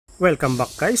Welcome back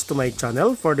guys to my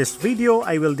channel. For this video,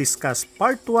 I will discuss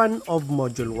part 1 of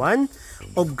Module 1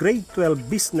 of Grade 12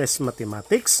 Business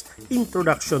Mathematics,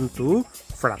 Introduction to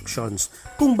Fractions.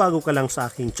 Kung bago ka lang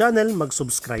sa aking channel,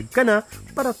 mag-subscribe ka na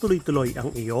para tuloy-tuloy ang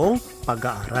iyong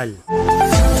pag-aaral.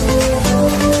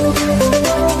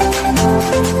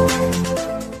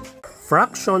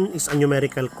 Fraction is a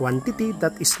numerical quantity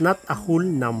that is not a whole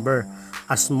number,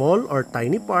 a small or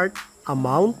tiny part,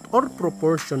 amount or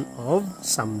proportion of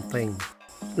something.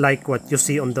 Like what you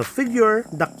see on the figure,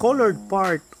 the colored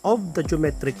part of the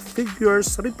geometric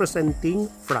figures representing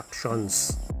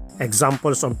fractions.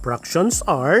 Examples of fractions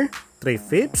are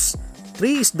 3/5.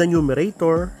 3 is the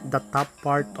numerator, the top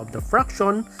part of the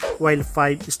fraction, while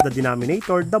 5 is the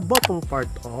denominator, the bottom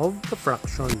part of the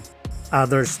fraction.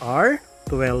 Others are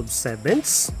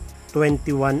 12/7,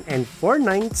 21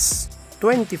 4/9,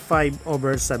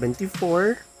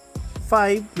 25/74,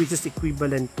 5, which is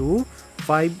equivalent to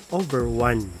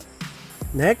 5/1.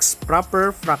 Next,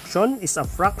 proper fraction is a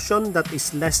fraction that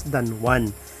is less than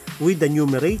 1, with the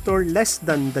numerator less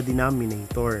than the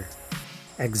denominator.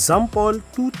 Example,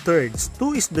 2/3.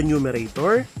 2 is the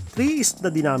numerator, 3 is the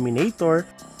denominator,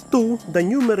 2, the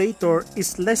numerator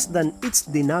is less than its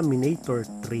denominator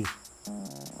 3.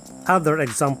 Other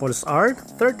examples are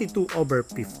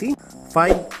 32/50,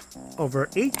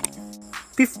 5/8,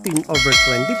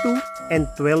 15/22, and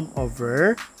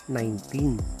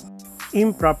 12/19.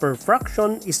 Improper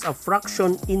fraction is a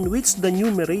fraction in which the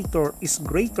numerator is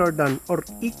greater than or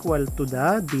equal to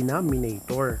the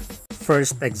denominator.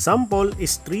 First example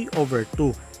is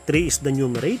 3/2. 3 is the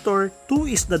numerator,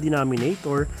 2 is the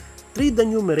denominator, 3 the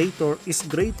numerator is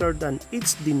greater than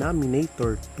its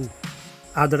denominator 2.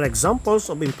 Other examples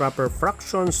of improper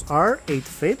fractions are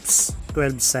 8/5,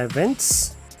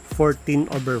 12/7,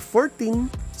 14/14,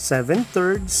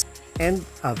 7/3, and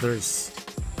others.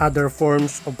 Other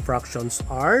forms of fractions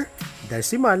are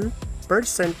decimal,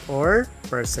 percent, or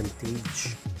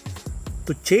percentage.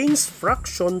 To change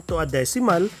fraction to a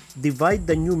decimal, divide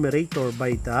the numerator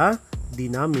by the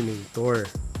denominator.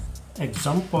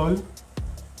 Example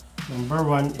number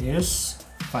 1 is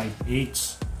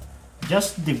 5/8.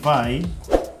 Just divide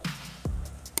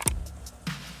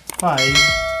 5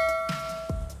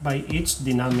 by its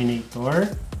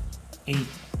denominator 8.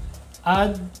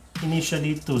 Add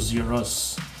initially 2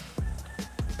 zeros.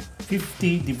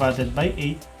 50 divided by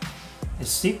 8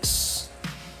 is 6.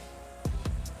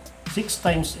 6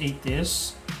 times 8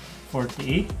 is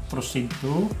 48. Proceed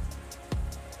to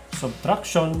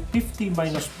subtraction. 50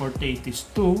 minus 48 is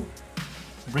 2.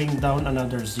 Bring down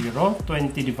another 0.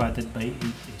 20 divided by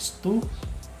 8 is 2.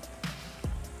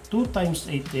 2 times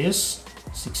 8 is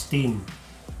 16.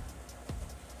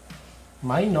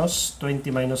 Minus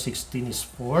 20 minus 16 is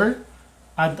 4.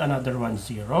 Add another 1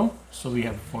 0. So we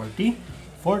have 40.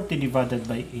 40 divided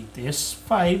by 8 is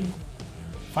 5.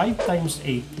 5 times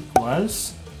 8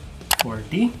 equals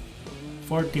 40.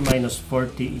 40 minus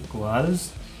 40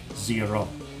 equals 0.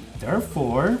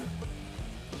 Therefore,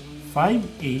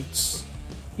 5/8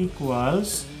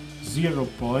 equals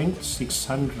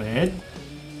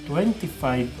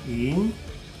 0.625 in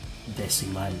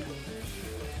decimal.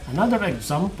 Another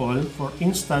example, for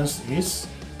instance, is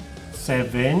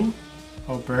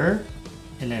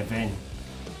 7/11.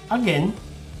 Again,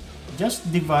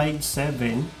 just divide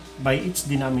 7 by its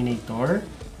denominator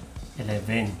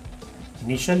 11.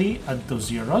 Initially, add 2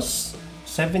 zeros.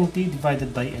 70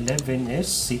 divided by 11 is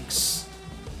 6.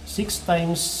 6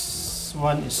 times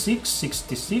 1 is 6,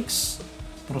 66.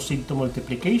 Proceed to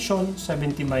multiplication.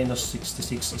 70 minus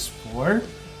 66 is 4.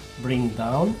 Bring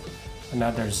down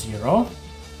another 0.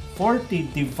 40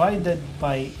 divided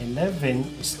by 11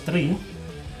 is 3.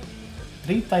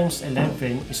 3 times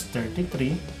 11 is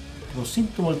 33.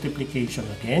 Proceed to multiplication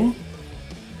again.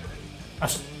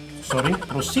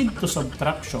 Proceed to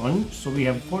subtraction. So we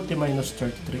have 40 minus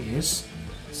 33 is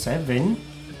 7.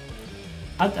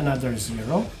 Add another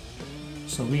 0.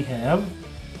 So we have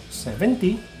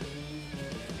 70.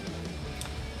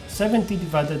 70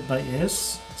 divided by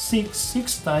is 6.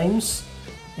 6 times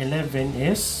 11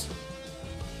 is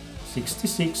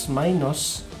 66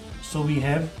 minus. So we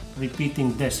have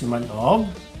repeating decimal of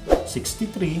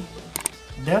 63.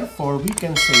 Therefore, we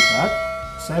can say that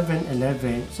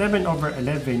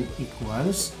 7/11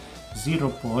 equals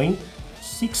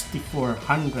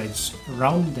 0.64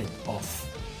 rounded off.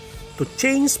 To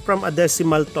change from a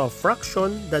decimal to a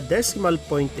fraction, the decimal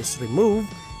point is removed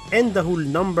and the whole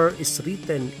number is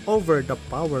written over the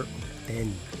power of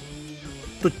 10.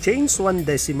 To change one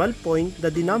decimal point,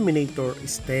 the denominator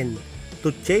is 10.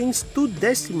 To change 2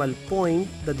 decimal point,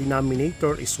 the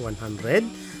denominator is 100.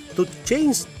 To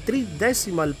change 3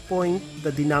 decimal point,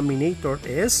 the denominator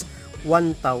is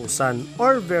 1,000,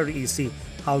 or very easy.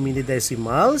 How many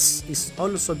decimals is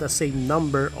also the same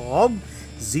number of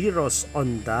zeros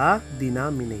on the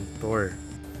denominator.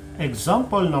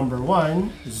 Example number 1,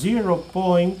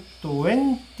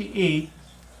 0.28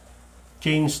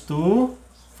 change to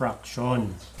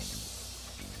fraction.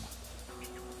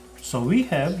 So we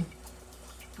have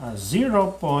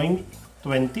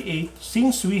 0.28.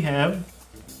 Since we have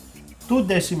 2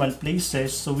 decimal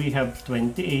places, so we have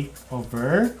 28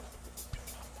 over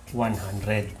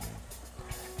 100.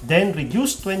 Then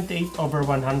reduce 28 over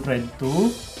 100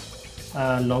 to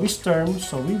lowest term,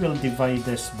 so we will divide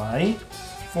this by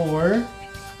 4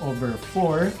 over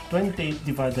 4. 28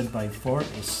 divided by 4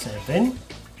 is 7.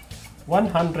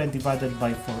 100 divided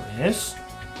by 4 is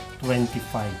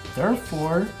 25.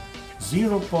 Therefore,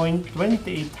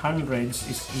 0.28 hundreds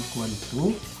is equal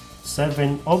to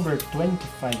 7 over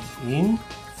 25 in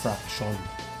fraction.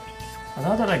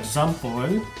 Another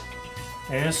example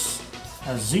is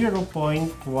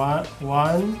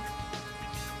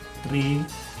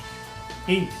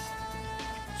 0.138.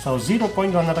 So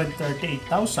 0.138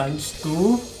 thousandths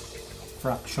to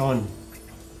fraction.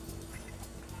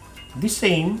 The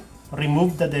same,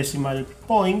 remove the decimal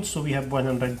point, so we have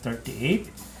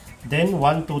 138. Then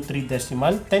 1, 2, 3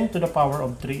 decimal, 10 to the power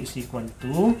of 3 is equal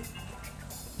to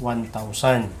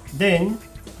 1,000. Then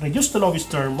reduce to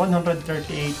lowest term,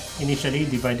 138 initially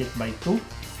divided by 2.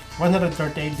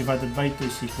 138 divided by 2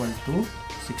 is equal to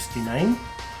 69.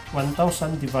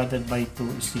 1,000 divided by 2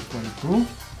 is equal to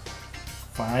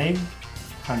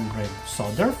 500.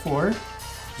 So therefore,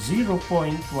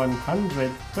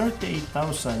 0.138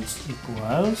 thousandths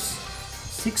equals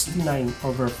 69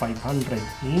 over 500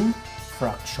 in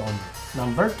fraction.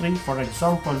 Number 3, for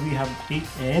example, we have 8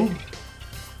 and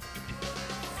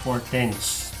 4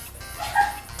 tenths.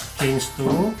 Change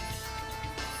to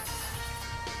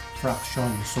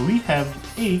fraction. So we have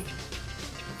 8,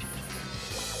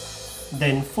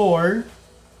 then 4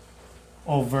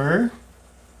 over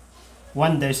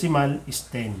 1 decimal is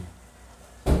 10.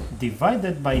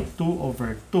 Divided by 2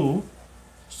 over 2,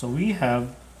 so we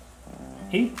have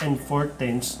 8 and 4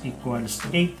 tenths equals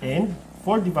 8 and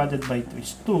 4 divided by 2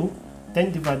 is 2.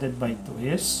 10 divided by 2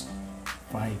 is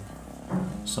 5.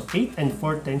 So 8 and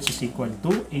 4 tenths is equal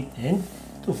to 8 and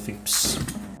 2 fifths.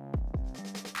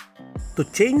 To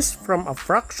change from a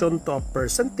fraction to a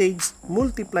percentage,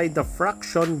 multiply the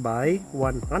fraction by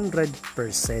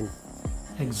 100%.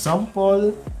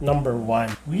 Example number 1.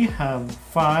 We have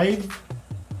 5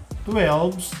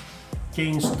 12s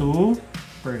changed to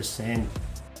percent.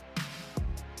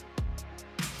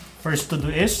 First to do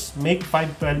is make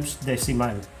 5 12s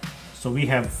decimal. So we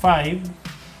have 5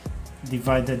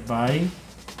 divided by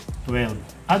 12.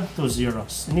 Add 2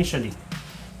 zeros initially.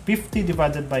 50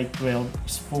 divided by 12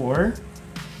 is 4.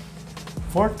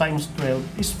 4 times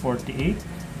 12 is 48.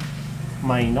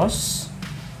 Minus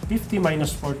 50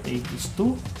 minus 48 is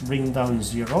 2. Bring down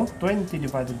 0. 20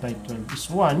 divided by 12 is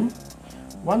 1.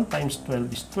 1 times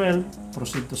 12 is 12.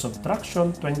 Proceed to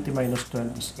subtraction. 20 minus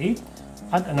 12 is 8.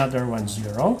 Add another 1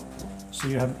 0. So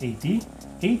you have 80.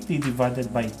 80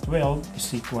 divided by 12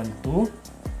 is equal to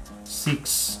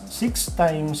 6. 6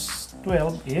 times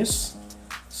 12 is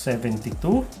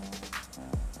 72.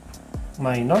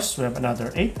 Minus, we have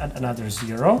another 8, add another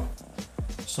 0.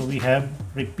 So we have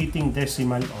repeating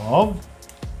decimal of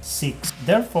 6.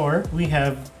 Therefore, we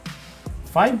have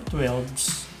 5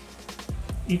 12s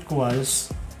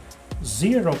equals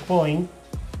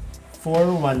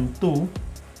 0.412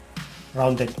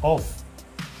 rounded off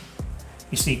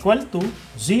is equal to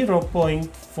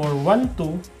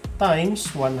 0.412 times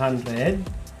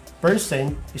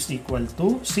 100% is equal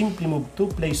to, simply move 2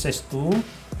 places to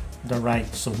the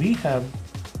right. So we have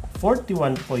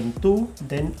 41.2,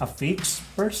 then a fixed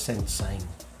percent sign.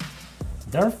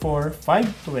 Therefore, 5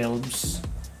 12s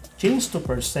changed to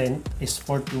percent is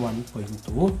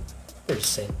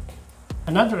 41.2%.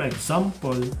 Another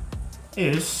example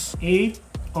is 8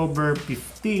 over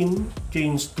 15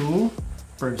 changed to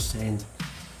percent.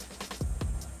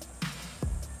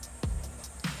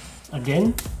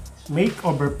 Again, make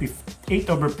 8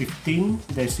 over 15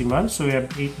 decimal. So we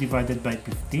have 8 divided by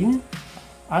 15.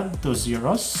 Add 2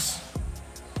 zeros.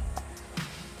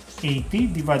 80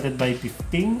 divided by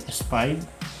 15 is 5.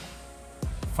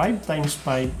 5 times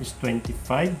 5 is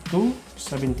 25. 2,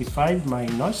 75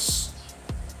 minus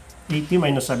 80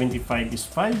 minus 75 is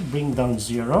 5. Bring down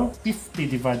 0. 50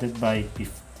 divided by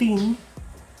 15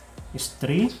 is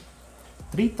 3.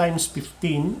 3 times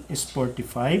 15 is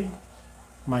 45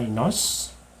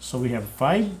 minus, so we have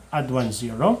 5, add 1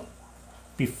 0,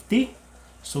 50.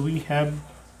 So we have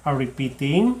a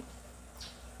repeating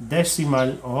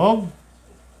decimal of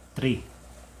 3.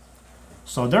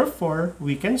 So therefore,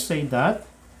 we can say that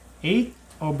 8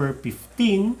 over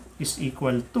 15 is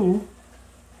equal to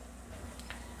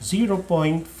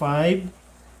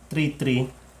 0.533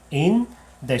 in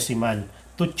decimal.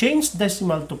 To change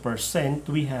decimal to percent,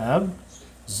 we have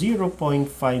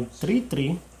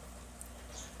 0.533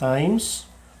 times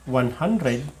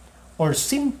 100, or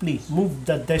simply move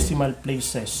the decimal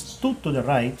places 2 to the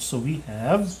right. So we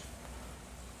have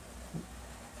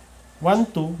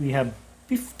 2, we have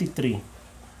 53.3,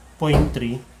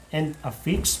 and a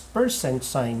fixed percent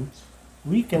sign.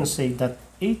 We can say that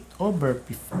 8 over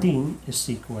 15 is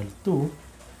equal to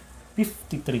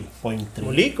 53.3.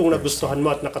 Muli, kung nagustuhan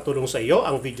mo at nakatulong sa iyo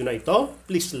ang video na ito,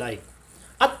 please like.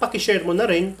 At pakishare mo na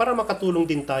rin para makatulong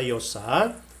din tayo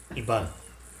sa iba.